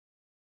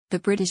The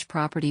British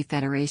Property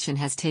Federation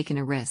has taken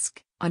a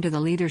risk, under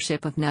the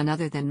leadership of none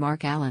other than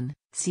Mark Allen,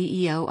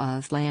 CEO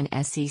of LAN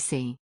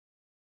SEC.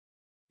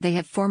 They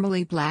have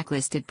formally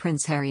blacklisted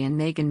Prince Harry and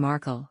Meghan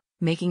Markle,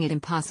 making it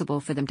impossible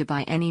for them to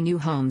buy any new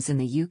homes in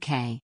the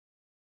UK.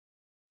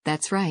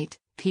 That's right,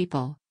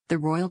 people, the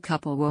royal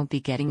couple won't be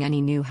getting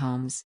any new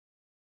homes.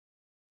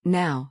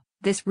 Now,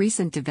 this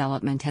recent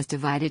development has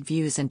divided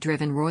views and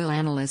driven royal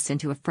analysts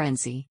into a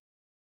frenzy.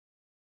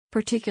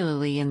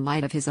 Particularly in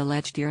light of his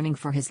alleged yearning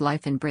for his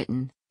life in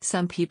Britain,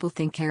 some people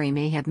think Harry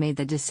may have made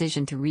the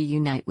decision to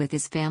reunite with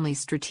his family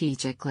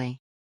strategically.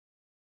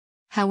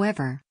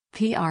 However,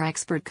 PR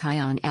expert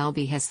Kian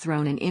Albi has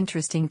thrown an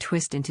interesting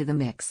twist into the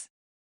mix.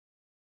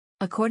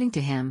 According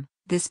to him,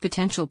 this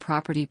potential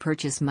property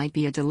purchase might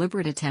be a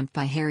deliberate attempt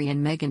by Harry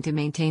and Meghan to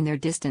maintain their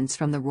distance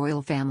from the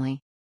royal family.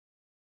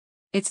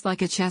 It's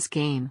like a chess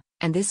game,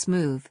 and this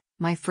move,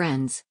 my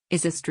friends,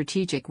 is a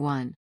strategic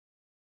one.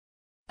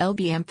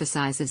 LB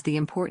emphasizes the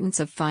importance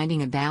of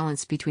finding a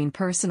balance between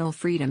personal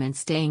freedom and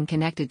staying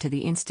connected to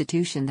the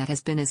institution that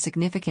has been a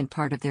significant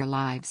part of their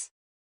lives.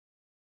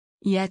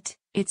 Yet,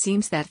 it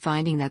seems that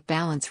finding that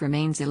balance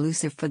remains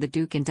elusive for the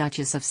Duke and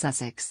Duchess of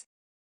Sussex.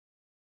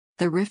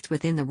 The rift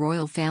within the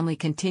royal family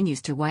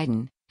continues to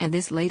widen, and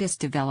this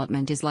latest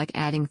development is like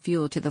adding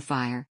fuel to the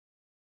fire.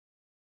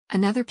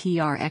 Another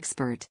PR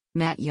expert,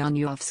 Matt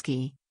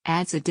Januszewski,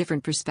 adds a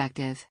different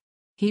perspective.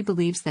 He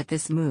believes that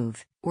this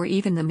move, or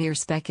even the mere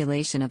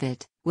speculation of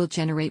it, will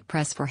generate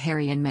press for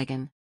Harry and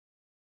Meghan.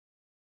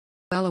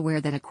 Well aware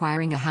that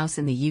acquiring a house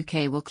in the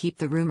UK will keep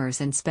the rumours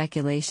and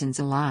speculations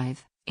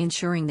alive,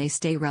 ensuring they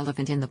stay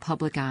relevant in the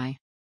public eye.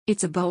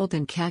 It's a bold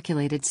and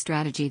calculated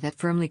strategy that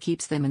firmly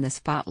keeps them in the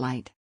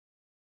spotlight.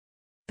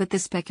 But the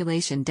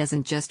speculation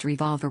doesn't just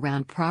revolve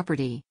around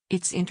property,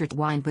 it's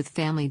intertwined with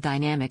family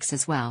dynamics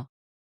as well.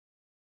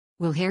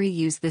 Will Harry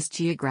use this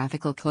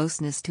geographical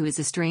closeness to his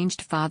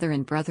estranged father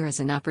and brother as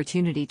an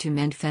opportunity to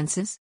mend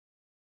fences?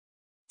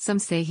 Some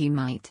say he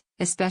might,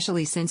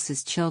 especially since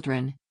his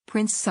children,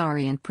 Prince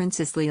Sarri and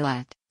Princess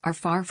Lilet, are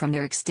far from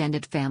their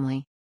extended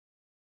family.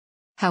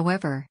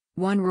 However,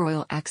 one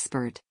royal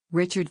expert,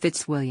 Richard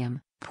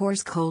Fitzwilliam,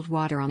 pours cold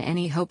water on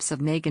any hopes of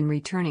Meghan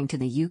returning to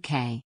the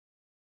UK.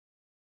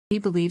 He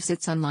believes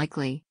it's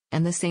unlikely,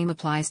 and the same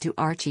applies to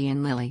Archie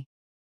and Lily.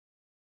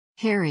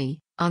 Harry,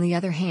 on the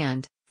other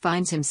hand,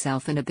 finds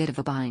himself in a bit of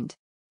a bind.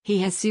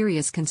 He has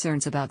serious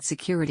concerns about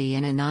security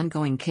and an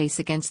ongoing case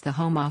against the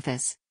Home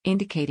Office,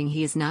 indicating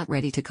he is not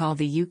ready to call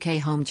the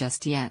UK home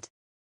just yet.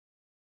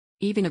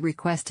 Even a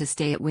request to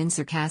stay at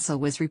Windsor Castle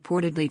was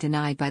reportedly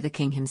denied by the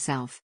King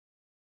himself.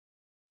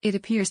 It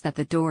appears that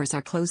the doors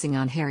are closing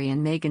on Harry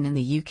and Meghan in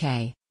the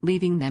UK,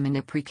 leaving them in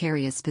a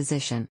precarious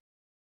position.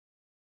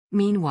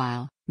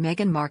 Meanwhile,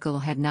 Meghan Markle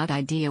had no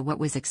idea what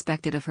was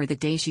expected of her the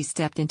day she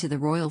stepped into the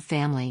royal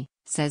family,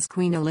 says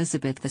Queen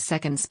Elizabeth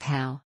II's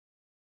pal.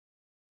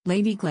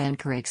 Lady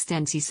Glencore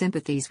extends his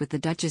sympathies with the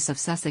Duchess of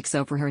Sussex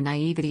over her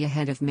naivety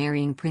ahead of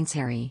marrying Prince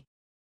Harry.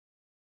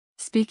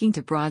 Speaking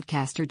to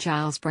broadcaster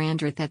Giles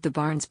Brandreth at the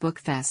Barnes Book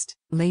Fest,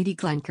 Lady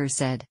Glencore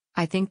said,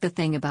 "I think the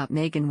thing about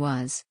Meghan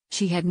was,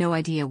 she had no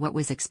idea what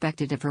was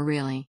expected of her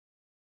really.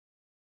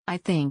 I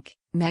think,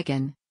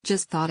 Meghan,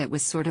 just thought it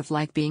was sort of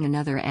like being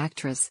another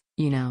actress,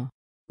 you know.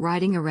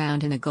 Riding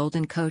around in a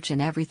golden coach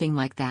and everything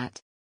like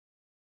that."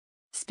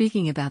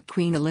 Speaking about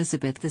Queen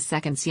Elizabeth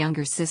II's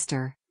younger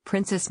sister,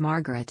 Princess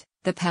Margaret,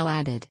 the pal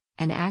added,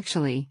 "And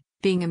actually,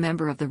 being a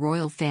member of the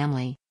royal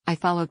family, I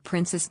followed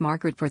Princess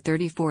Margaret for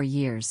 34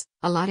 years,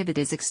 a lot of it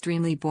is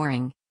extremely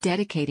boring,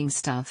 dedicating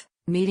stuff,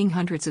 meeting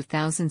hundreds of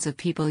thousands of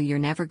people you're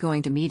never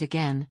going to meet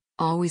again,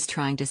 always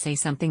trying to say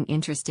something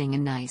interesting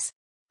and nice.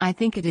 I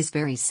think it is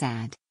very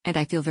sad, and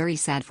I feel very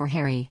sad for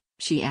Harry,"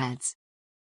 she adds.